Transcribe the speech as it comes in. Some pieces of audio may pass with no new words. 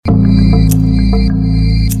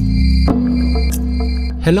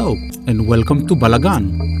Hello, and welcome to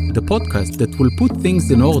Balagan, the podcast that will put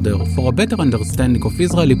things in order for a better understanding of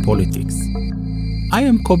Israeli politics. I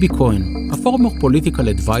am Kobi Cohen, a former political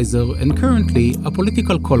advisor and currently a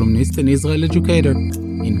political columnist and Israel educator.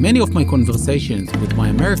 In many of my conversations with my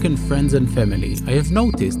American friends and family, I have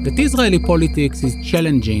noticed that Israeli politics is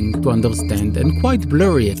challenging to understand and quite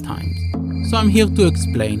blurry at times. So I'm here to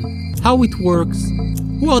explain how it works,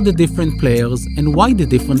 who are the different players, and why the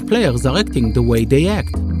different players are acting the way they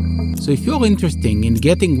act. So if you're interested in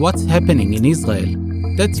getting what's happening in Israel,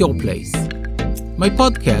 that's your place. My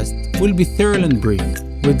podcast will be thorough and brief,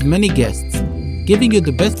 with many guests, giving you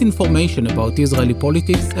the best information about Israeli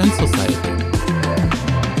politics and society.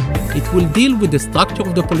 It will deal with the structure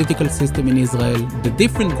of the political system in Israel, the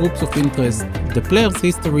different groups of interest, the players'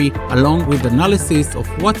 history, along with analysis of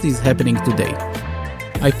what is happening today.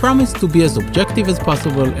 I promise to be as objective as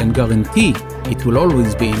possible and guarantee it will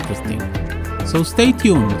always be interesting. So stay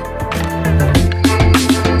tuned.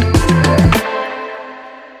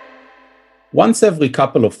 Once every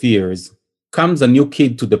couple of years comes a new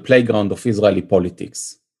kid to the playground of Israeli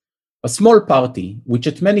politics. A small party, which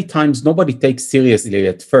at many times nobody takes seriously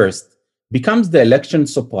at first, becomes the election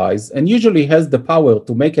surprise and usually has the power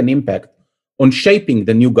to make an impact on shaping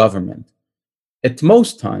the new government. At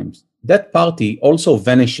most times, that party also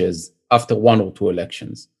vanishes after one or two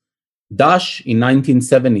elections. Dash in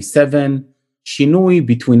 1977, Shinui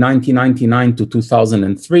between 1999 to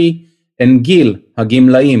 2003, and Gil,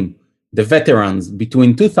 Hagimlaim, the veterans,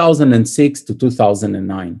 between 2006 to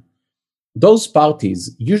 2009. Those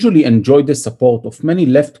parties usually enjoy the support of many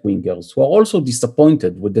left-wingers who are also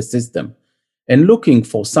disappointed with the system and looking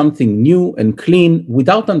for something new and clean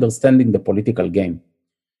without understanding the political game.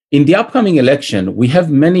 In the upcoming election, we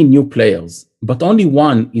have many new players, but only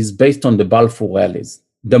one is based on the Balfour rallies,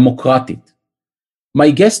 Democratic.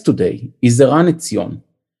 My guest today is Eran Etzion,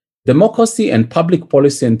 democracy and public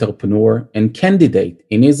policy entrepreneur and candidate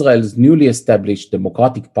in Israel's newly established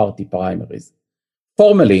Democratic Party primaries.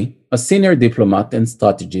 Formerly a senior diplomat and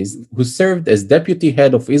strategist who served as deputy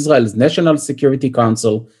head of Israel's National Security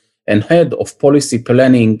Council and head of policy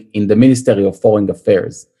planning in the Ministry of Foreign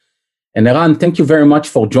Affairs. And Eran, thank you very much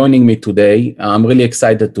for joining me today. I'm really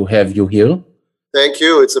excited to have you here. Thank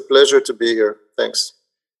you. It's a pleasure to be here. Thanks.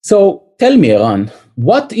 So tell me, Eran,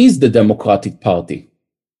 what is the Democratic Party?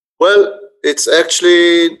 Well, it's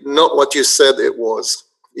actually not what you said it was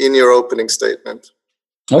in your opening statement.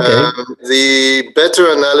 Okay. The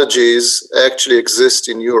better analogies actually exist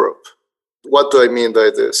in Europe. What do I mean by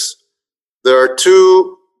this? There are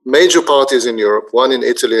two major parties in Europe, one in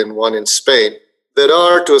Italy and one in Spain, that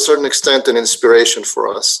are to a certain extent an inspiration for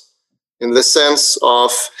us in the sense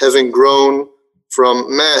of having grown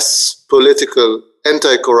from mass political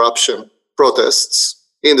anti-corruption protests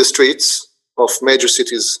in the streets of major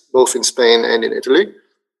cities, both in Spain and in Italy,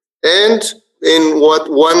 and in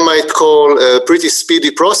what one might call a pretty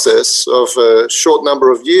speedy process of a short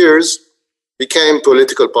number of years, became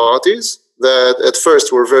political parties that at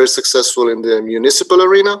first were very successful in the municipal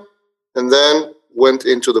arena and then went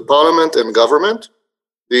into the parliament and government.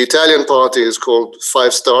 The Italian party is called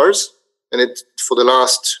Five Stars, and it, for the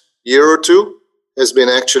last year or two, has been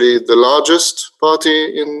actually the largest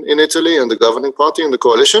party in Italy and the governing party in the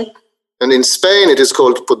coalition. And in Spain, it is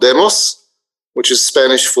called Podemos, which is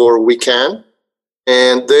Spanish for we can.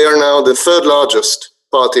 And they are now the third largest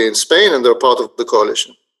party in Spain, and they're part of the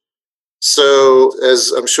coalition. So,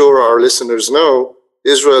 as I'm sure our listeners know,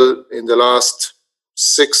 Israel in the last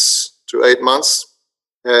 6 to 8 months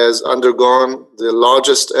has undergone the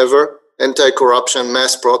largest ever anti-corruption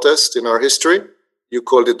mass protest in our history. You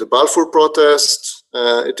called it the Balfour protest.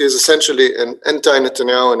 It is essentially an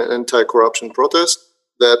anti-Netanyahu and an anti-corruption protest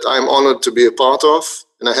that I'm honored to be a part of,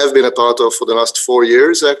 and I have been a part of for the last 4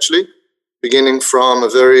 years, actually, beginning from a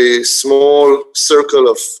very small circle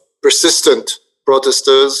of persistent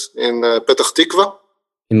protesters in Petah Tikva.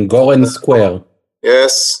 In Goren Square.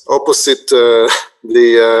 Yes, opposite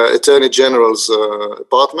the Attorney General's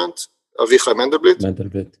apartment, Avichai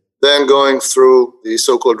Mendelblit. Then going through the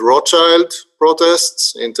so-called Rothschild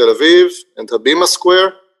protests in Tel Aviv and Habima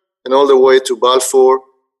Square, and all the way to Balfour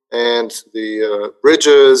and the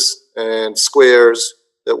bridges and squares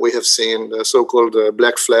that we have seen, the so-called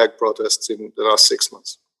Black Flag protests in the last 6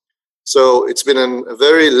 months. So it's been a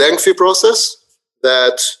very lengthy process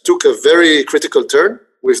that took a very critical turn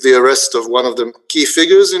with the arrest of one of the key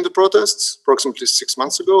figures in the protests approximately 6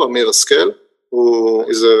 months ago, Amir Haskel, who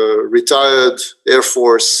is a retired Air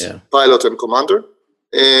Force pilot and commander.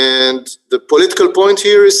 And the political point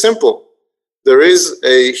here is simple. There is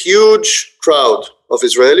a huge crowd of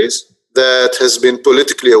Israelis that has been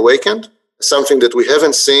politically awakened something that we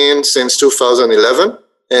haven't seen since 2011.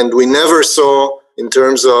 And we never saw in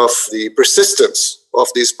terms of the persistence of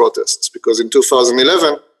these protests, because in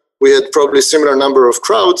 2011, we had probably a similar number of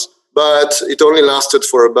crowds, but it only lasted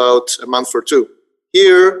for about a month or two.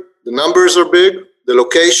 Here, the numbers are big, the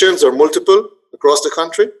locations are multiple across the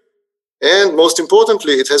country, and most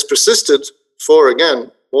importantly, it has persisted for,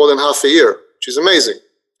 again, more than half a year, which is amazing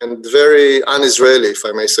and very un-Israeli, if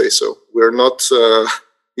I may say so. We're not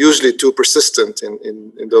usually too persistent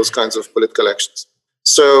in those kinds of political actions.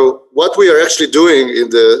 So what we are actually doing in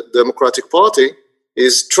the Democratic Party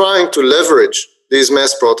is trying to leverage these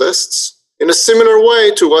mass protests in a similar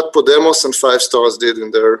way to what Podemos and Five Stars did in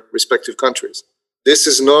their respective countries. This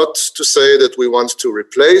is not to say that we want to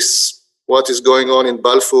replace what is going on in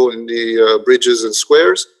Balfour in the bridges and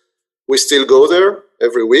squares. We still go there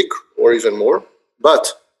every week or even more.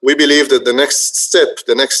 But we believe that the next step,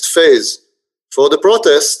 the next phase for the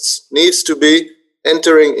protests needs to be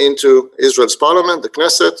entering into Israel's parliament, the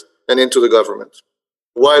Knesset, and into the government.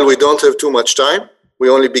 While we don't have too much time, we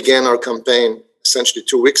only began our campaign essentially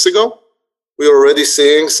 2 weeks ago. We are already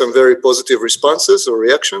seeing some very positive responses or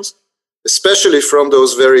reactions, especially from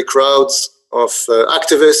those very crowds of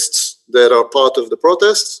activists that are part of the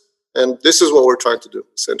protests. And this is what we're trying to do,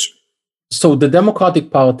 essentially. So the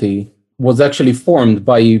Democratic Party was actually formed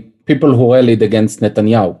by people who rallied against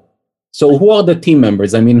Netanyahu. So who are the team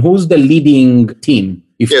members? I mean, who's the leading team,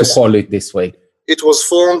 if to call it this way? It was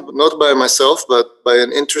formed not by myself, but by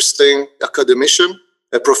an interesting academician,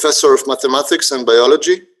 a professor of mathematics and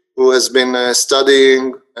biology, who has been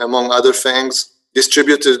studying, among other things,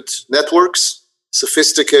 distributed networks,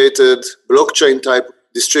 sophisticated blockchain-type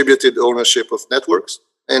distributed ownership of networks.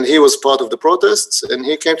 And he was part of the protests, and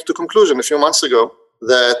he came to the conclusion a few months ago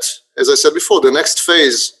that, as I said before, the next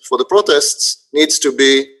phase for the protests needs to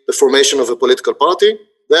be the formation of a political party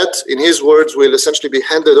that, in his words, will essentially be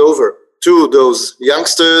handed over to those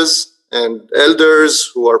youngsters and elders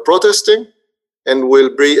who are protesting and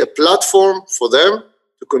will be a platform for them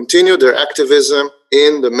to continue their activism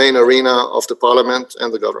in the main arena of the parliament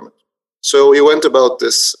and the government. So he went about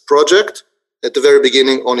this project at the very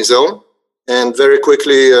beginning on his own, and very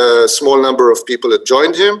quickly a small number of people had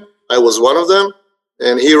joined him. I was one of them.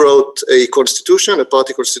 And he wrote a constitution, a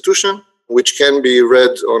party constitution, which can be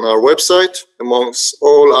read on our website amongst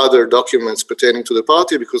all other documents pertaining to the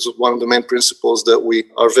party, because one of the main principles that we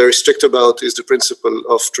are very strict about is the principle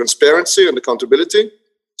of transparency and accountability.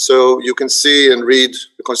 So you can see and read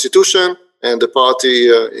the constitution and the party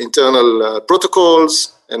internal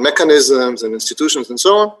protocols and mechanisms and institutions and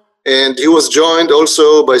so on. And he was joined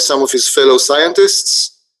also by some of his fellow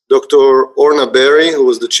scientists, Dr. Orna Berry, who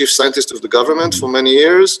was the chief scientist of the government for many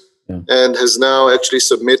years, and has now actually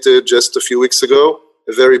submitted just a few weeks ago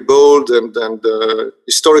a very bold and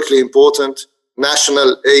historically important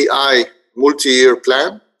national AI multi-year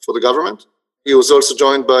plan for the government. He was also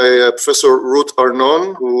joined by Professor Ruth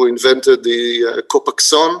Arnon, who invented the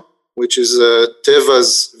Copaxone, which is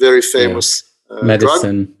Teva's very famous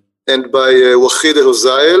medicine, drug, and by Wahid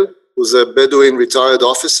El-Hozail, who's a Bedouin retired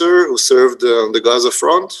officer who served on the Gaza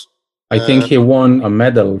front. I think he won a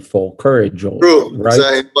medal for courage. True,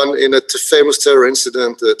 right? In a famous terror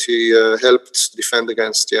incident that he helped defend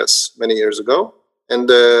against, many years ago. And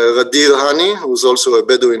Ghadir Hani, who's also a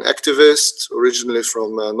Bedouin activist, originally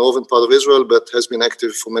from northern part of Israel, but has been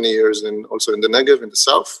active for many years also in the Negev, in the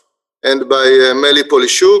south. And by Meli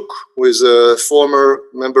Polishuk, who is a former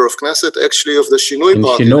member of Knesset, actually of the Shinui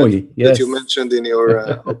party that you mentioned in your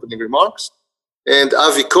opening remarks. And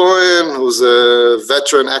Avi Cohen, who's a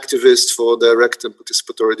veteran activist for direct and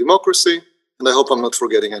participatory democracy. And I hope I'm not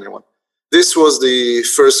forgetting anyone. This was the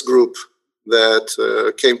first group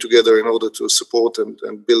that came together in order to support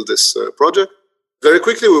and build this project. Very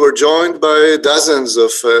quickly, we were joined by dozens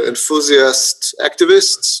of enthusiast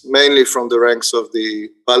activists, mainly from the ranks of the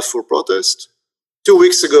Balfour protest. 2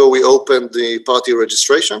 weeks ago, we opened the party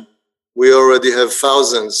registration. We already have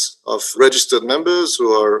thousands of registered members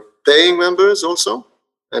who are paying members also.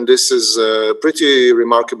 And this is a pretty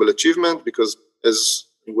remarkable achievement because, as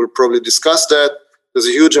we'll probably discuss that, there's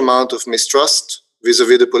a huge amount of mistrust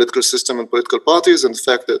vis-a-vis the political system and political parties, and the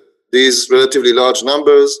fact that these relatively large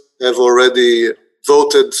numbers have already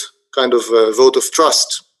voted kind of a vote of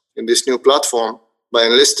trust in this new platform by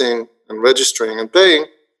enlisting and registering and paying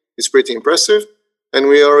is pretty impressive. And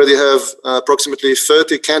we already have approximately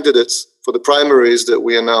 30 candidates for the primaries that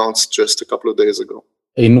we announced just a couple of days ago.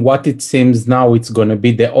 In what it seems now, it's going to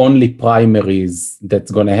be the only primaries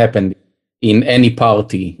that's going to happen in any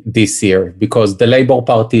party this year, because the Labour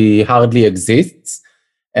Party hardly exists.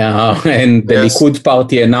 And the Likud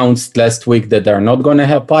party announced last week that they're not going to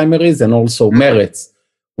have primaries, and also Meretz,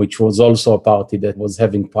 which was also a party that was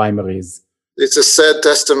having primaries. It's a sad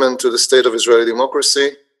testament to the state of Israeli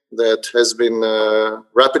democracy that has been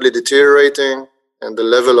rapidly deteriorating, and the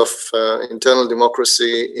level of internal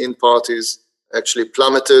democracy in parties actually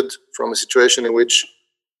plummeted from a situation in which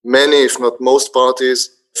many, if not most parties,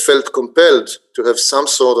 felt compelled to have some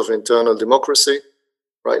sort of internal democracy.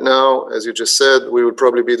 Right now, as you just said, we will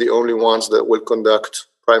probably be the only ones that will conduct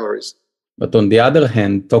primaries. But on the other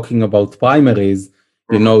hand, talking about primaries,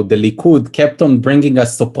 the Likud kept on bringing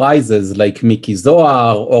us surprises like Miki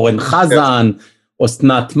Zohar, Oren Chazan,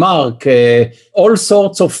 Osnat Mark, all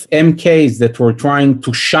sorts of MKs that were trying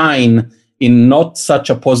to shine in not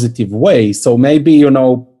such a positive way. So maybe,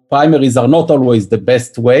 primaries are not always the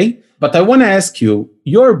best way. But I want to ask you,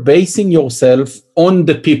 you're basing yourself on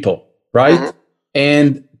the people, right? Mm-hmm.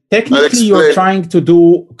 And technically you're trying to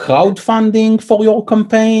do crowdfunding for your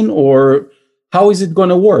campaign, or how is it going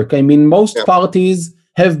to work? I mean, most parties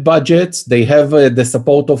have budgets. They have the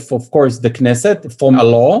support of course, the Knesset from a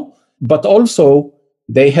law, but also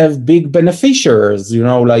they have big beneficiaries,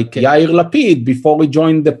 like Yair Lapid, before he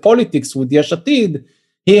joined the politics with Yesh Atid,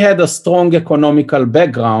 he had a strong economical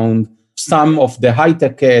background, some of the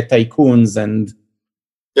high-tech tycoons and...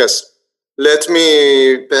 Yes. Let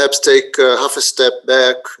me perhaps take half a step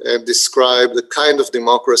back and describe the kind of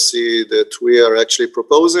democracy that we are actually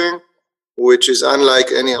proposing, which is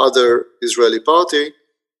unlike any other Israeli party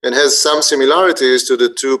and has some similarities to the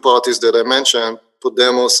two parties that I mentioned,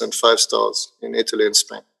 Podemos and Five Stars in Italy and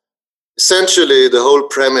Spain. Essentially, the whole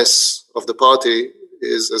premise of the party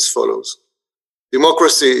is as follows.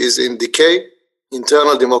 Democracy is in decay,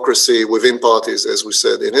 internal democracy within parties, as we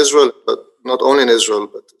said, in Israel, but not only in Israel,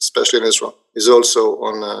 but especially in Israel, is also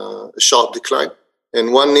on a sharp decline.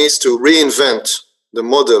 And one needs to reinvent the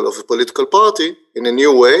model of a political party in a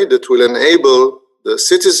new way that will enable the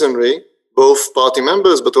citizenry, both party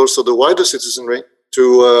members, but also the wider citizenry,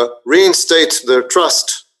 to reinstate their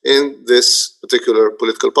trust in this particular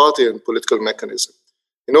political party and political mechanism.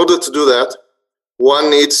 In order to do that, one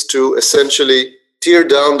needs to essentially tear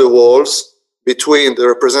down the walls between the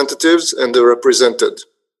representatives and the represented,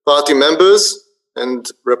 party members and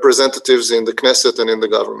representatives in the Knesset and in the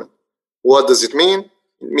government. What does it mean?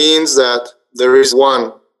 It means that there is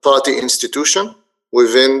one party institution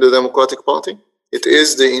within the Democratic Party. It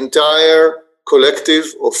is the entire collective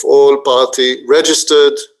of all party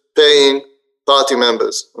registered, paying party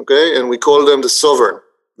members, okay? And we call them the sovereign.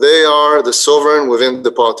 They are the sovereign within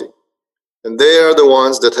the party. And they are the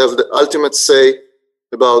ones that have the ultimate say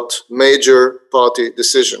about major party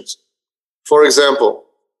decisions. For example,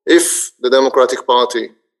 if the Democratic Party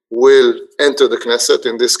will enter the Knesset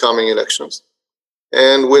in these coming elections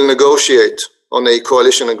and will negotiate on a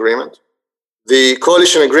coalition agreement, the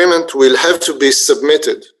coalition agreement will have to be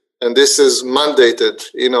submitted, and this is mandated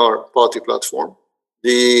in our party platform.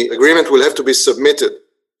 The agreement will have to be submitted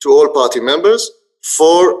to all party members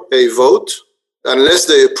for a vote. Unless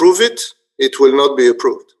they approve it, it will not be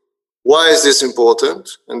approved. Why is this important?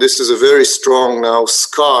 And this is a very strong now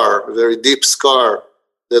scar, a very deep scar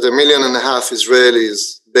that 1.5 million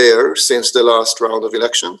Israelis bear since the last round of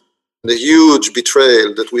election. The huge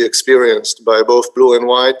betrayal that we experienced by both Blue and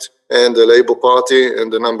White and the Labour Party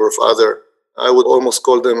and a number of other, I would almost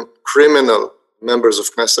call them criminal members of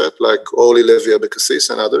Knesset, like Orly Levy Abecasis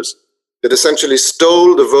and others, that essentially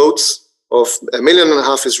stole the votes of 1.5 million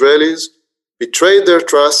Israelis, betrayed their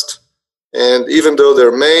trust, and even though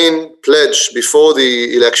their main pledge before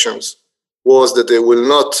the elections was that they will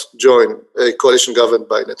not join a coalition governed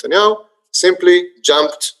by Netanyahu, simply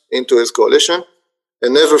jumped into his coalition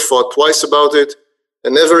and never thought twice about it,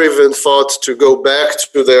 and never even thought to go back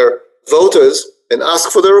to their voters and ask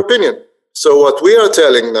for their opinion. So what we are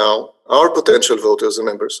telling now, our potential voters and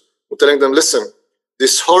members, we're telling them, listen,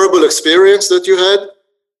 this horrible experience that you had,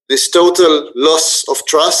 this total loss of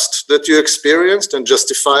trust that you experienced, and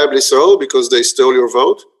justifiably so because they stole your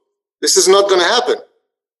vote, this is not going to happen.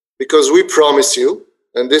 Because we promise you,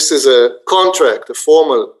 and this is a contract, a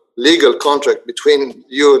formal legal contract between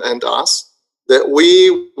you and us, that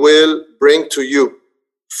we will bring to you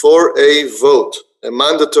for a vote, a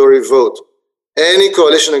mandatory vote, any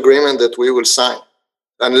coalition agreement that we will sign.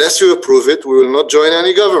 Unless you approve it, we will not join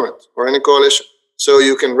any government or any coalition. So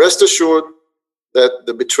you can rest assured that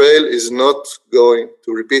the betrayal is not going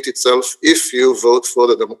to repeat itself if you vote for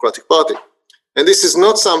the Democratic Party. And this is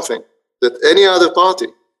not something that any other party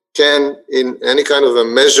can, in any kind of a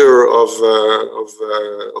measure of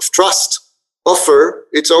trust, offer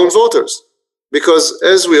its own voters. Because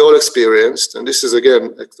as we all experienced, and this is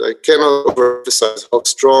again, I cannot overemphasize how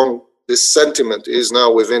strong this sentiment is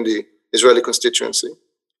now within the Israeli constituency,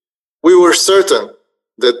 we were certain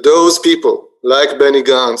that those people, like Benny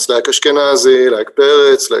Gantz, like Ashkenazi, like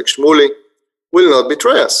Peretz, like Shmuley, will not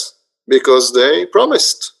betray us because they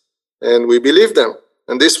promised and we believed them.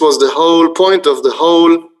 And this was the whole point of the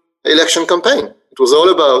whole election campaign. It was all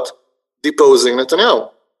about deposing Netanyahu.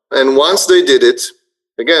 And once they did it,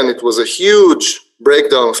 again, it was a huge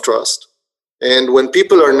breakdown of trust. And when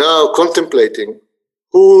people are now contemplating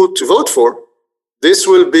who to vote for, this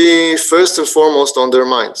will be first and foremost on their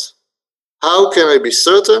minds. How can I be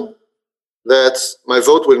certain that my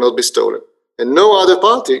vote will not be stolen? And no other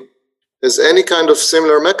party has any kind of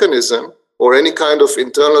similar mechanism or any kind of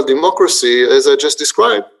internal democracy, as I just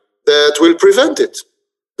described, that will prevent it.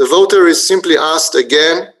 The voter is simply asked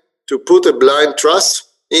again to put a blind trust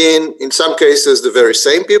in some cases, the very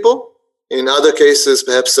same people, in other cases,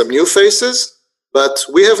 perhaps some new faces, but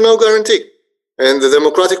we have no guarantee. And the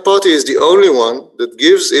Democratic Party is the only one that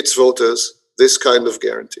gives its voters this kind of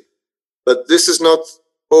guarantee. But this is not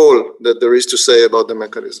all that there is to say about the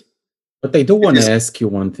mechanism. But I do want to ask you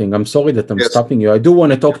one thing. I'm sorry that I'm stopping you. I do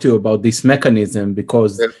want to talk to you about this mechanism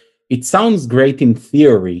because it sounds great in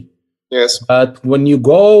theory. Yes. But when you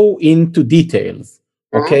go into details,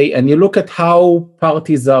 okay, and you look at how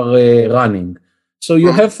parties are running. So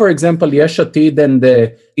you have, for example, Yesh Atid and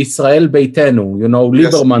the Israel Beitenu,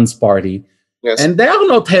 Lieberman's party. Yes. And they are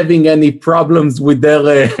not having any problems with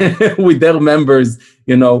their with their members,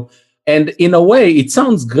 And in a way, it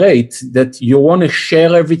sounds great that you want to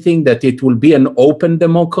share everything, that it will be an open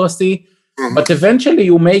democracy, but eventually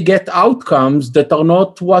you may get outcomes that are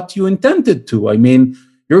not what you intended to. I mean,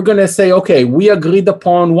 you're going to say, okay, we agreed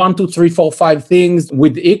upon 1, 2, 3, 4, 5 things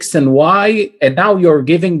with X and Y, and now you're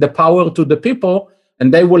giving the power to the people,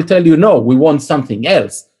 and they will tell you, no, we want something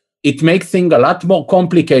else. It makes things a lot more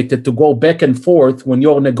complicated to go back and forth when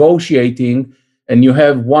you're negotiating and you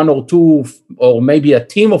have 1 or 2 or maybe a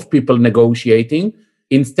team of people negotiating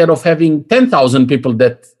instead of having 10,000 people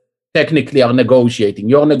that technically are negotiating.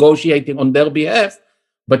 You're negotiating on their behalf,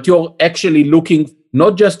 but you're actually looking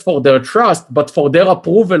not just for their trust, but for their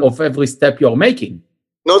approval of every step you're making.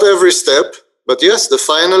 Not every step, but yes, the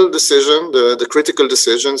final decision, the critical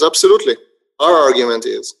decisions, absolutely. Our argument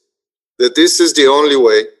is that this is the only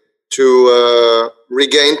way to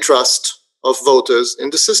regain trust of voters in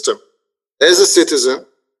the system. As a citizen,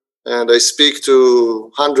 and I speak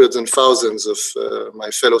to hundreds and thousands of my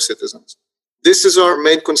fellow citizens, this is our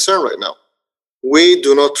main concern right now. We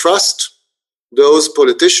do not trust those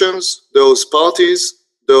politicians, those parties,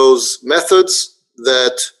 those methods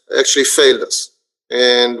that actually failed us.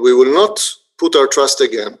 And we will not put our trust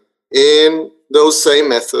again in those same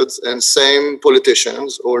methods and same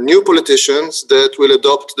politicians or new politicians that will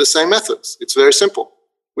adopt the same methods. It's very simple.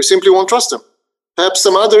 We simply won't trust them. Perhaps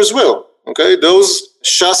some others will. Okay, those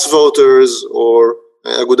Shas voters or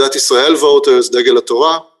Agudat Israel voters, Degel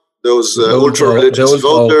HaTorah, those ultra-religious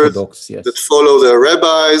voters that follow their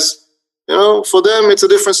rabbis, for them it's a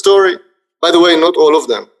different story. By the way, not all of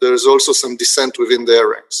them. There's also some dissent within their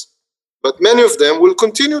ranks. But many of them will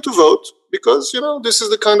continue to vote because, this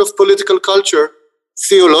is the kind of political culture,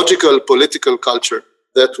 theological political culture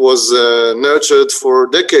that was nurtured for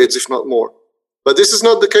decades, if not more. But this is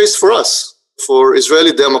not the case for us, for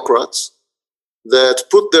Israeli Democrats that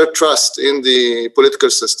put their trust in the political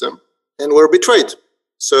system and were betrayed.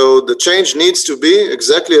 So the change needs to be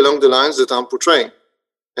exactly along the lines that I'm portraying.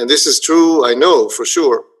 And this is true, I know for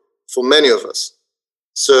sure, for many of us.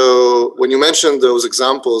 So when you mentioned those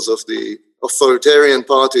examples of the authoritarian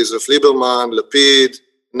parties of Lieberman, Lapid,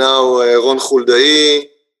 now Ron Huldai,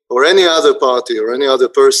 or any other party or any other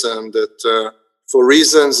person that for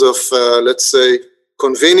reasons of, let's say,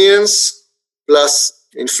 convenience plus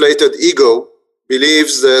inflated ego,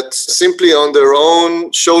 believes that simply on their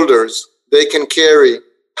own shoulders, they can carry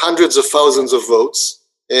hundreds of thousands of votes,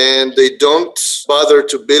 and they don't bother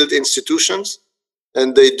to build institutions,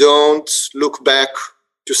 and they don't look back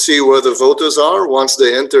to see where the voters are once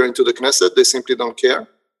they enter into the Knesset. They simply don't care.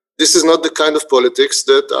 This is not the kind of politics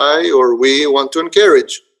that I or we want to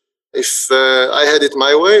encourage. If I had it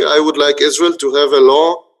my way, I would like Israel to have a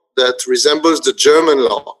law that resembles the German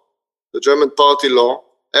law. The German party law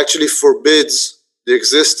actually forbids the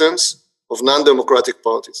existence of non-democratic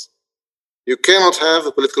parties. You cannot have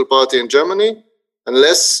a political party in Germany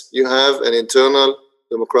unless you have an internal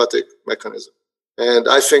democratic mechanism. And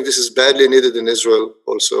I think this is badly needed in Israel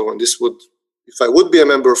also. And this would, if I would be a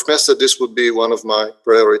member of Knesset, this would be one of my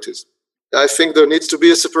priorities. I think there needs to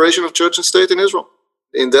be a separation of church and state in Israel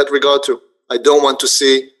in that regard too. I don't want to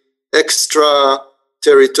see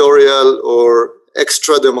extra-territorial or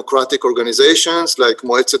extra-democratic organizations like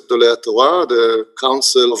Moetzet Gedolei HaTorah, the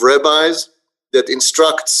Council of Rabbis, that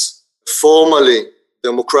instructs formally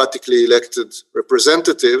democratically elected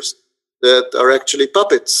representatives that are actually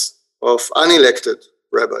puppets of unelected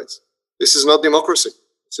rabbis. This is not democracy.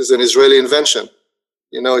 This is an Israeli invention.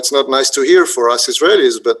 You know, it's not nice to hear for us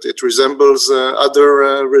Israelis, but it resembles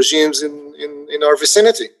other regimes in our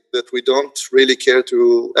vicinity that we don't really care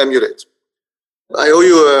to emulate. I owe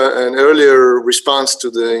you an earlier response to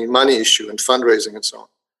the money issue and fundraising and so on.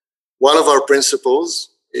 One of our principles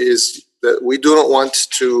is that we do not want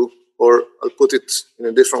to, or I'll put it in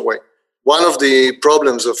a different way. One of the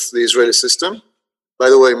problems of the Israeli system, by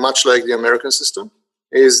the way, much like the American system,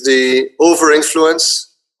 is the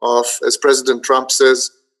over-influence of, as President Trump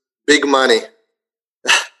says, big money.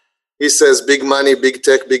 He says big money, big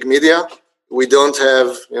tech, big media. We don't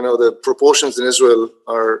have, you know, the proportions in Israel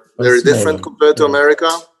are very different compared to America.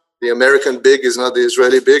 The American big is not the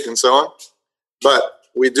Israeli big and so on. But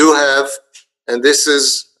we do have, and this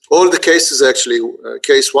is all the cases actually,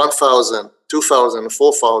 case 1,000, 2,000,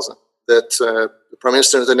 4,000 that Prime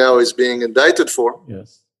Minister Netanyahu is being indicted for,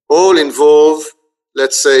 yes, all involve,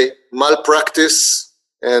 let's say, malpractice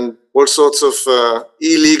and all sorts of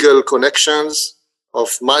illegal connections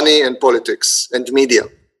of money and politics and media.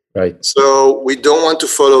 Right. So we don't want to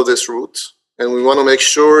follow this route, and we want to make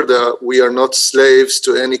sure that we are not slaves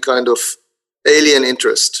to any kind of alien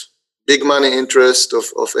interest, big money interest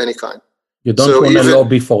of any kind. You don't want to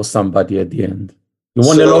lobby for somebody at the end. You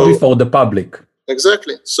want to lobby for the public.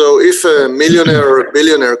 Exactly. So if a millionaire or a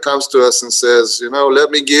billionaire comes to us and says, you know, let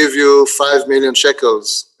me give you 5 million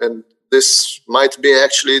shekels, and this might be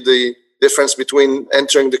actually the difference between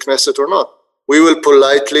entering the Knesset or not, we will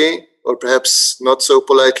politely, or perhaps not so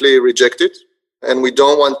politely, reject it. And we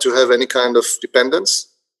don't want to have any kind of dependence.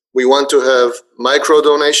 We want to have micro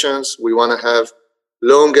donations. We want to have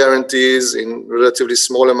loan guarantees in relatively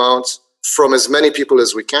small amounts from as many people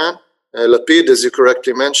as we can. Lapid, as you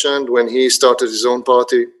correctly mentioned, when he started his own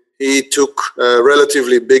party, he took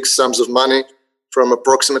relatively big sums of money from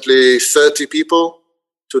approximately 30 people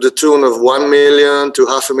to the tune of 1 million to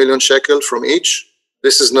 500,000 shekel from each.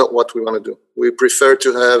 This is not what we want to do. We prefer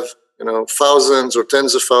to have, you know, thousands or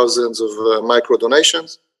tens of thousands of micro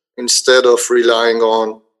donations instead of relying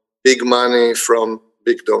on big money from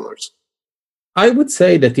big donors. I would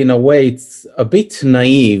say that in a way it's a bit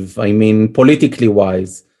naive, I mean, politically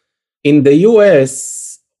wise. In the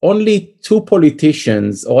US, only 2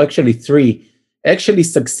 politicians, or actually 3, actually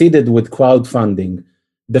succeeded with crowdfunding.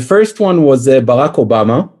 The first one was Barack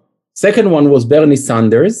Obama. Second one was Bernie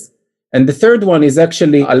Sanders. And the third one is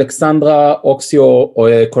actually Alexandra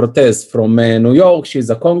Ocasio-Cortez from New York. She's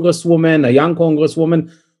a congresswoman, a young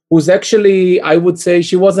congresswoman, who's actually, I would say,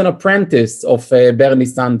 she was an apprentice of Bernie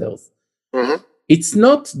Sanders. Mm-hmm. It's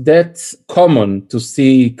not that common to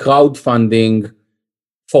see crowdfunding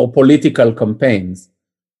for political campaigns.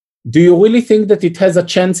 Do you really think that it has a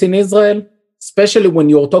chance in Israel? Especially when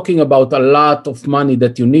you're talking about a lot of money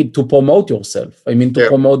that you need to promote yourself. I mean, to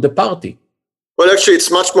promote the party. Well, actually, it's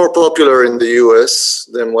much more popular in the US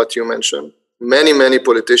than what you mentioned. Many, many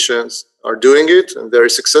politicians are doing it and very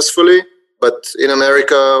successfully. But in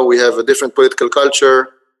America, we have a different political culture,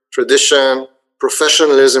 tradition,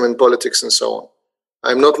 professionalism in politics, and so on.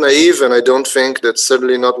 I'm not naive, and I don't think that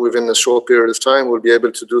certainly not within a short period of time we'll be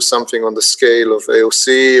able to do something on the scale of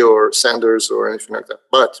AOC or Sanders or anything like that.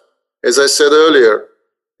 But as I said earlier,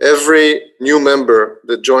 every new member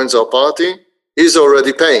that joins our party is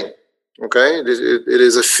already paying. Okay, it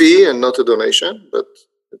is a fee and not a donation, but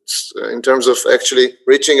it's in terms of actually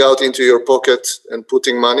reaching out into your pocket and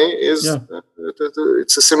putting money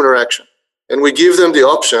it's a similar action. And we give them the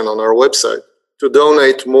option on our website to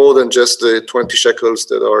donate more than just the 20 shekels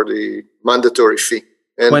that are the mandatory fee.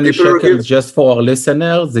 And 20 shekels, just for our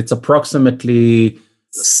listeners, it's approximately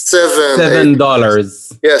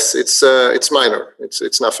 $7. Yes, it's minor.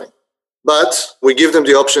 It's nothing. But we give them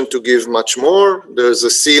the option to give much more. There's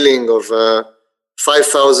a ceiling of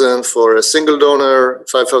 5,000 for a single donor,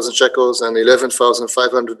 5,000 shekels, and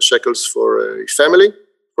 11,500 shekels for a family,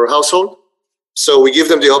 for a household. So we give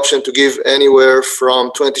them the option to give anywhere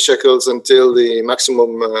from 20 shekels until the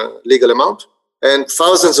maximum legal amount. And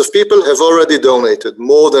thousands of people have already donated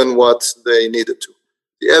more than what they needed to.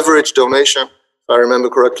 The average donation, if I remember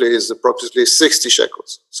correctly, is approximately 60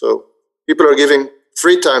 shekels. So people are giving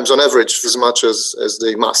 3 times on average as much as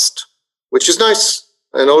they must, which is nice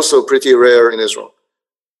and also pretty rare in Israel.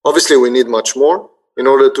 Obviously, we need much more. In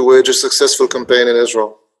order to wage a successful campaign in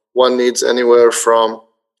Israel, one needs anywhere from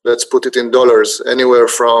let's put it in dollars, anywhere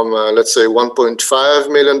from, let's say,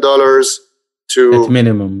 $1.5 million to, at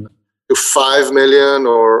minimum, to 5 million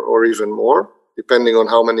or even more, depending on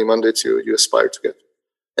how many mandates you aspire to get.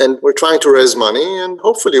 And we're trying to raise money, and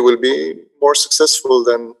hopefully we'll be more successful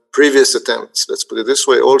than previous attempts, let's put it this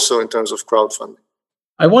way, also in terms of crowdfunding.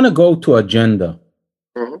 I want to go to agenda,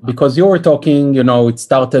 because you were talking, it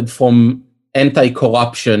started from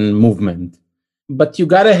anti-corruption movement. But you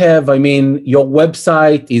got to have, your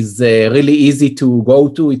website is really easy to go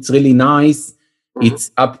to. It's really nice.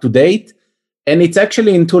 It's up to date. And it's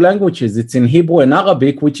actually in 2 languages. It's in Hebrew and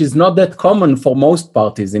Arabic, which is not that common for most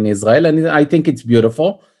parties in Israel. And I think it's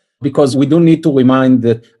beautiful, because we do need to remind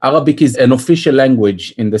that Arabic is an official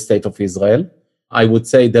language in the state of Israel. I would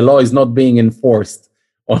say the law is not being enforced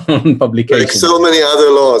on publication. Like so many other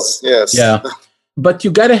laws, yes. Yeah. But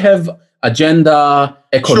you got to have agenda,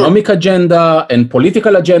 economic agenda, and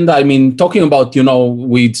political agenda. Talking about,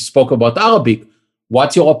 we spoke about Arabic.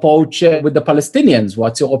 What's your approach with the Palestinians?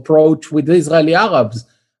 What's your approach with the Israeli Arabs?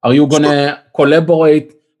 Are you going to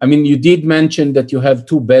collaborate? You did mention that you have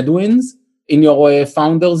 2 Bedouins in your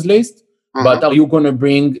founders list, but are you going to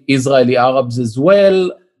bring Israeli Arabs as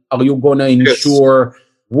well? Are you going to ensure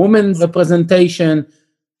women's representation?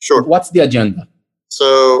 Sure. What's the agenda?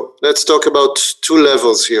 So let's talk about 2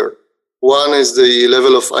 levels here. One is the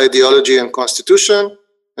level of ideology and constitution,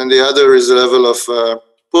 and the other is the level of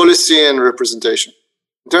policy and representation.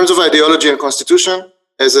 In terms of ideology and constitution,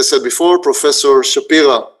 as I said before, Professor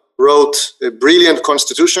Shapira wrote a brilliant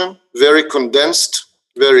constitution, very condensed,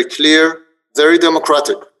 very clear, very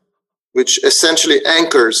democratic, which essentially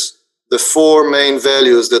anchors the 4 main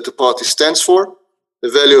values that the party stands for: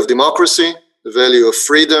 the value of democracy, the value of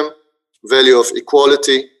freedom, value of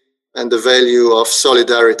equality, and the value of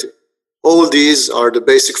solidarity. All these are the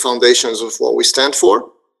basic foundations of what we stand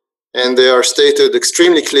for, and they are stated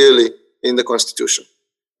extremely clearly in the Constitution.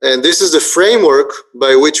 And this is the framework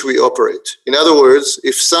by which we operate. In other words,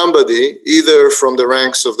 if somebody, either from the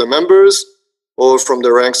ranks of the members or from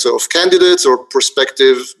the ranks of candidates or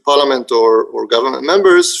prospective parliament or government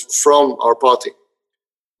members from our party,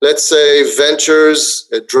 let's say, ventures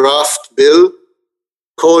a draft bill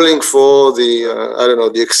calling for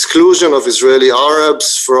the exclusion of Israeli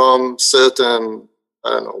Arabs from certain,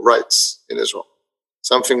 rights in Israel.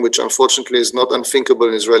 Something which unfortunately is not unthinkable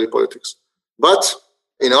in Israeli politics. But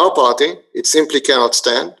in our party, it simply cannot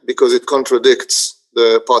stand because it contradicts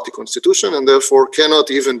the party constitution and therefore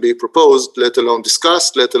cannot even be proposed, let alone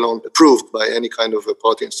discussed, let alone approved by any kind of a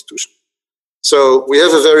party institution. So we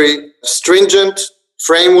have a very stringent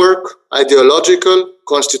framework, ideological,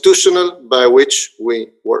 constitutional, by which we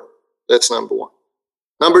work. That's number 1.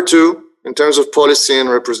 Number 2, in terms of policy and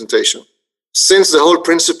representation. Since the whole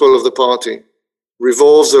principle of the party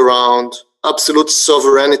revolves around absolute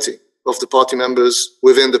sovereignty of the party members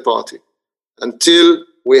within the party, until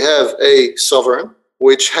we have a sovereign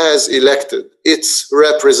which has elected its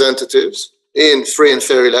representatives in free and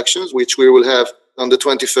fair elections, which we will have on the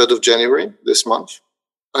 23rd of January this month,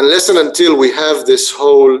 unless and until we have this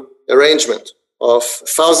whole arrangement of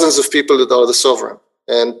thousands of people that are the sovereign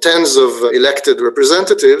and tens of elected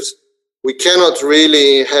representatives, we cannot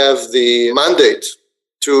really have the mandate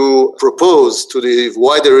to propose to the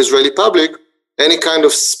wider Israeli public any kind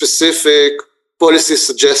of specific policy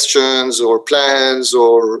suggestions or plans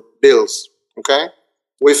or bills, okay?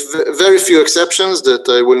 With very few exceptions that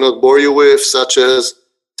I will not bore you with, such as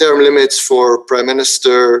term limits for prime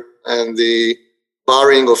minister and the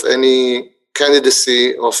barring of any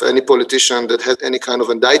candidacy of any politician that had any kind of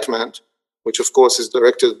indictment, which of course is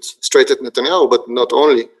directed straight at Netanyahu, but not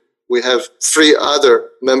only. We have 3 other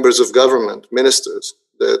members of government, ministers,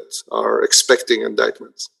 that are expecting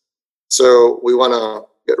indictments. So we want to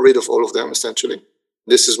get rid of all of them, essentially.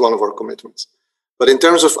 This is one of our commitments. But in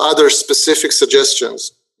terms of other specific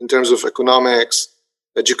suggestions, in terms of economics,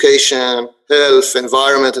 education, health,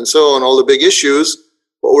 environment, and so on, all the big issues,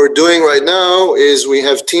 what we're doing right now is we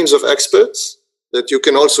have teams of experts that you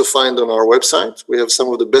can also find on our website. We have some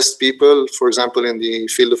of the best people, for example, in the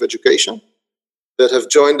field of education, that have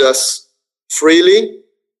joined us freely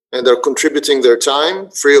and are contributing their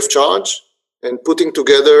time free of charge and putting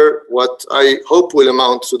together what I hope will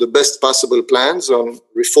amount to the best possible plans on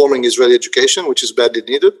reforming Israeli education, which is badly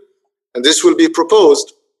needed. And this will be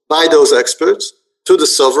proposed by those experts to the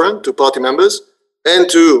sovereign, to party members, and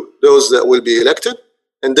to those that will be elected.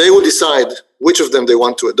 And they will decide which of them they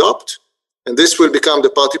want to adopt. And this will become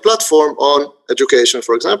the party platform on education,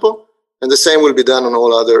 for example. And the same will be done on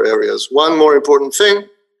all other areas. One more important thing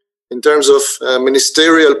in terms of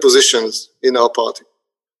ministerial positions in our party.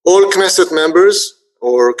 All Knesset members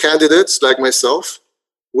or candidates like myself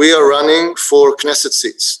we are running for Knesset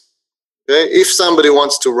seats. Okay? If somebody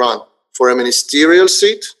wants to run for a ministerial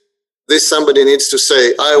seat, this somebody needs to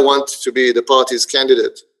say, I want to be the party's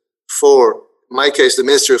candidate for, in my case, the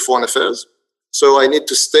Ministry of Foreign Affairs. So I need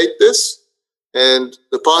to state this, and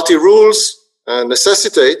the party rules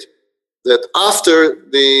necessitate that after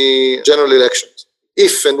the general elections,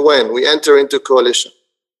 if and when we enter into coalition,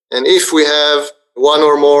 and if we have one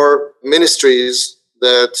or more ministries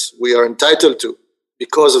that we are entitled to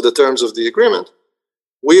because of the terms of the agreement,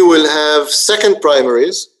 we will have second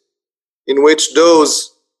primaries in which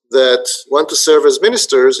those that want to serve as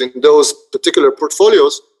ministers in those particular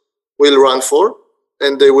portfolios will run for,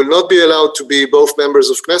 and they will not be allowed to be both members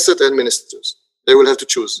of Knesset and ministers. They will have to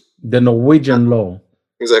choose. The Norwegian law.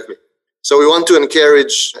 Exactly. So we want to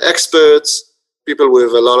encourage experts, people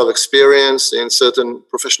with a lot of experience in certain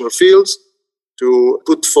professional fields, to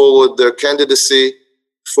put forward their candidacy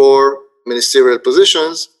for ministerial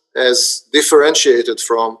positions as differentiated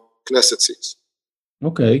from Knesset seats.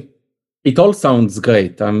 Okay. It all sounds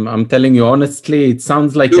great. I'm telling you honestly, it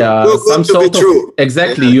sounds like some sort of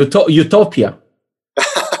exactly utopia.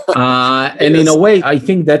 And in a way, I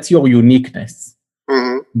think that's your uniqueness.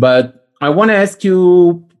 Mm-hmm. But I want to ask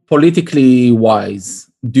you, politically wise,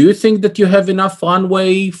 do you think that you have enough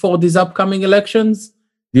runway for these upcoming elections?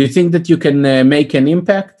 Do you think that you can make an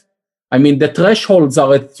impact? I mean, the thresholds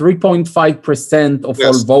are at 3.5% of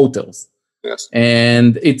all voters. Yes.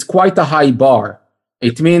 And it's quite a high bar.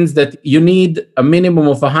 It means that you need a minimum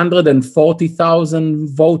of 140,000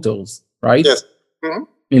 voters, right? Yes. Mm-hmm.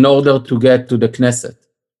 In order to get to the Knesset.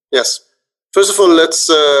 Yes. First of all, let's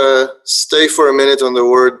stay for a minute on the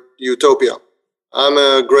word utopia. I'm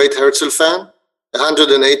a great Herzl fan.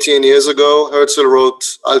 118 years ago, Herzl wrote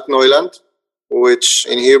Alt Neuland, which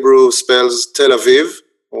in Hebrew spells Tel Aviv,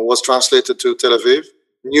 or was translated to Tel Aviv.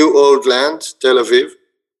 New Old Land, Tel Aviv.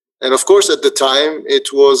 And of course, at the time,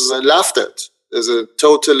 it was laughed at as a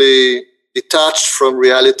totally detached from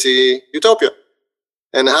reality utopia.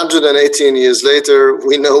 And 118 years later,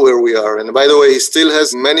 we know where we are. And by the way, he still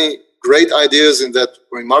has many great ideas in that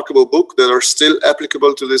remarkable book that are still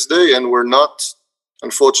applicable to this day and were not,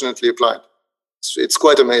 unfortunately, applied. It's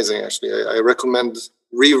quite amazing, actually. I recommend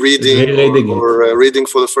rereading or reading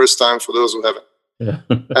for the first time for those who haven't.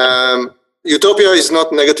 Yeah. Utopia is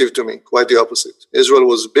not negative to me, quite the opposite. Israel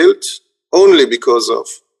was built only because of,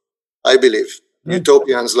 I believe,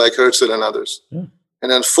 utopians like Herzl and others. Yeah.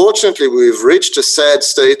 And unfortunately, we've reached a sad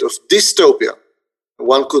state of dystopia.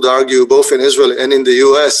 One could argue both in Israel and in the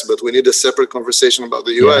US, but we need a separate conversation about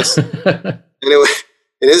the US. Yeah. Anyway,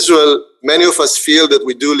 in Israel, many of us feel that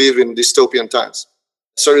we do live in dystopian times,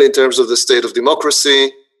 certainly in terms of the state of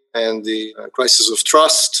democracy and the crisis of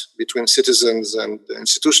trust between citizens and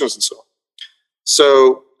institutions and so on.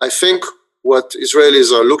 So I think what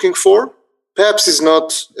Israelis are looking for perhaps is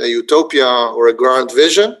not a utopia or a grand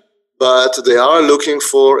vision, but they are looking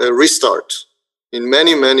for a restart in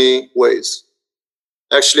many, many ways.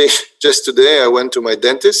 Actually, just today I went to my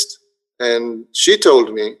dentist and she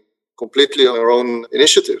told me, completely on her own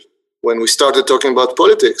initiative, when we started talking about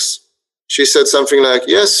politics, she said something like,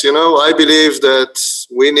 yes, I believe that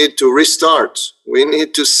we need to restart. We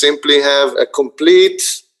need to simply have a complete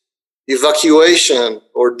evacuation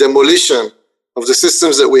or demolition of the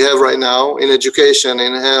systems that we have right now in education,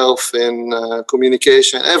 in health, in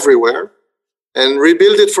communication, everywhere, and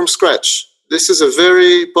rebuild it from scratch. This is a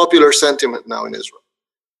very popular sentiment now in Israel.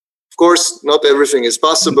 Of course, not everything is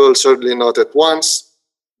possible, certainly not at once,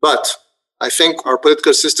 but I think our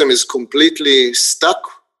political system is completely stuck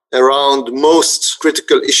around most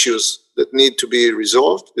critical issues that need to be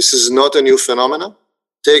resolved. This is not a new phenomenon.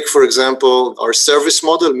 Take, for example, our service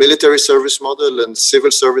model, military service model and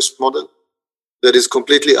civil service model that is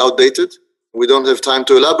completely outdated. We don't have time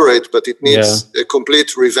to elaborate, but it needs a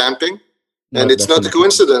complete revamping. And it's not a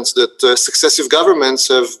coincidence that successive governments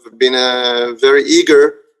have been very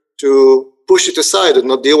eager to push it aside and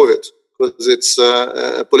not deal with it, because it's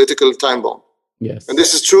a political time bomb. Yes. And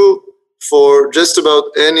this is true for just about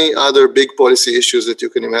any other big policy issues that you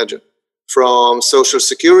can imagine, from social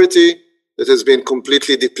security that has been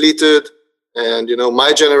completely depleted. And,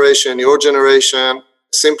 my generation, your generation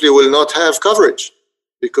simply will not have coverage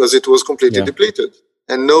because it was completely depleted.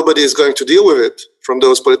 And nobody is going to deal with it from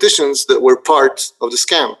those politicians that were part of the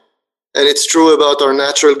scam. And it's true about our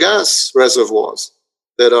natural gas reservoirs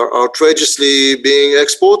that are outrageously being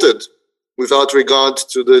exported without regard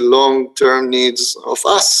to the long-term needs of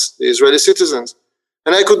us, the Israeli citizens.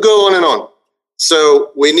 And I could go on and on.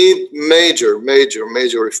 So we need major, major,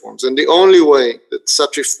 major reforms. And the only way that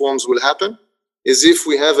such reforms will happen is if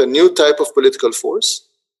we have a new type of political force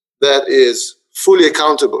that is fully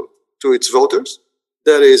accountable to its voters,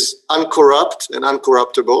 that is uncorrupt and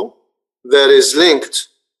uncorruptible, that is linked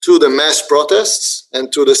to the mass protests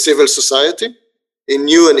and to the civil society in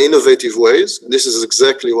new and innovative ways. And this is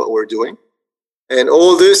exactly what we're doing. And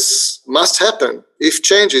all this must happen if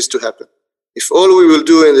change is to happen. If all we will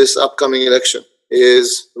do in this upcoming election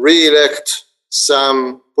is re-elect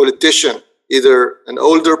some politician, either an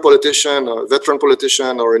older politician or a veteran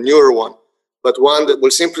politician or a newer one, but one that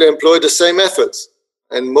will simply employ the same methods.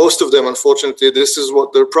 And most of them, unfortunately, this is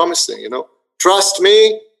what they're promising, Trust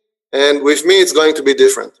me, and with me, it's going to be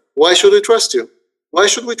different. Why should we trust you? Why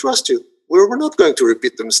should we trust you? We're not going to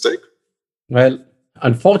repeat the mistake. Well,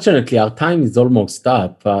 unfortunately, our time is almost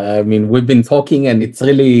up. We've been talking, and it's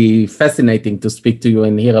really fascinating to speak to you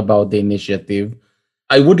and hear about the initiative.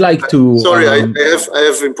 I would like to... Sorry, I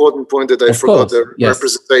have an important point that I forgot, yes.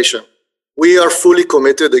 Representation. We are fully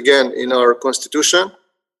committed, again, in our constitution,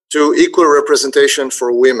 to equal representation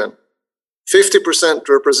for women. 50%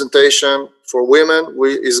 representation for women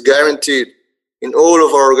is guaranteed in all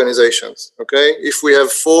of our organizations, okay? If we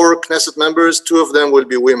have 4 Knesset members, 2 of them will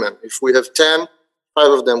be women. If we have 10,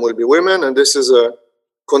 5 of them will be women, and this is a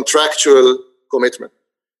contractual commitment.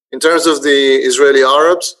 In terms of the Israeli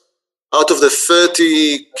Arabs, out of the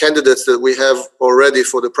 30 candidates that we have already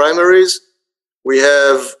for the primaries, we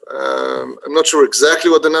have, I'm not sure exactly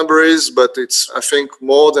what the number is, but it's, I think,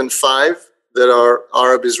 more than 5 that are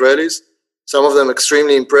Arab Israelis. Some of them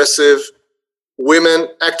extremely impressive women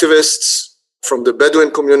activists from the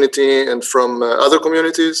Bedouin community and from other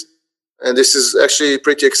communities. And this is actually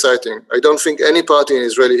pretty exciting. I don't think any party in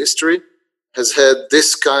Israeli history has had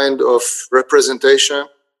this kind of representation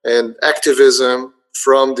and activism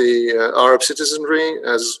from the Arab citizenry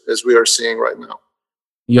as we are seeing right now.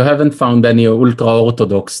 You haven't found any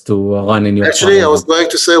ultra-Orthodox to run in your Actually, party. I was going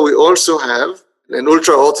to say we also have an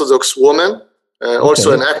ultra-Orthodox woman,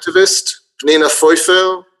 also an activist, Pnina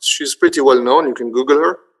Pfeiffer. She's pretty well known. You can Google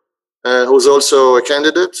her, who's also a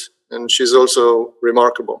candidate, and she's also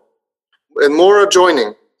remarkable. And more are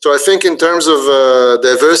joining. So I think in terms of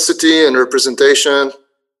diversity and representation,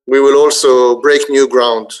 we will also break new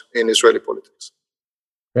ground in Israeli politics.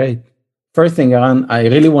 Great. First thing, Eran, I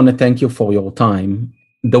really want to thank you for your time.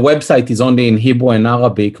 The website is only in Hebrew and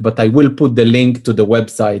Arabic, but I will put the link to the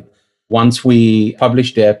website once we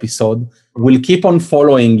publish the episode. We'll keep on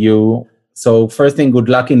following you. So first thing, good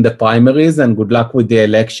luck in the primaries and good luck with the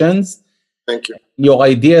elections. Thank you. Your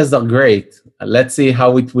ideas are great. Let's see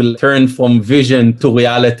how it will turn from vision to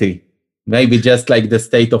reality. Maybe just like the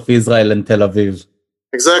state of Israel and Tel Aviv.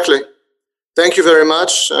 Exactly. Thank you very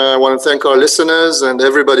much. I want to thank our listeners, and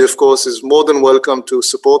everybody, of course, is more than welcome to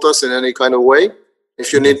support us in any kind of way.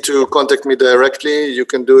 If you need to contact me directly, you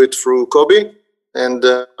can do it through Kobi. And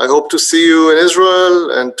I hope to see you in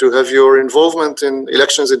Israel and to have your involvement in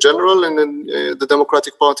elections in general and in the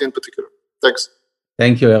Democratic Party in particular. Thanks.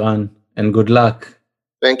 Thank you, Eran, and good luck.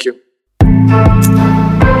 Thank you.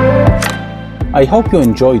 I hope you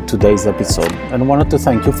enjoyed today's episode and wanted to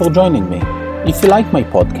thank you for joining me. If you like my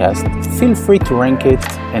podcast, feel free to rank it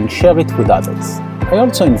and share it with others. I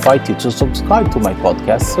also invite you to subscribe to my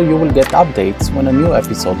podcast so you will get updates when a new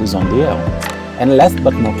episode is on the air. And last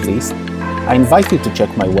but not least, I invite you to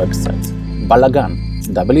check my website, Balagan,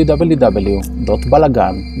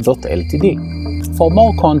 www.balagan.ltd, for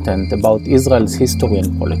more content about Israel's history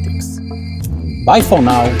and politics. Bye for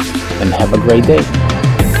now, and have a great day.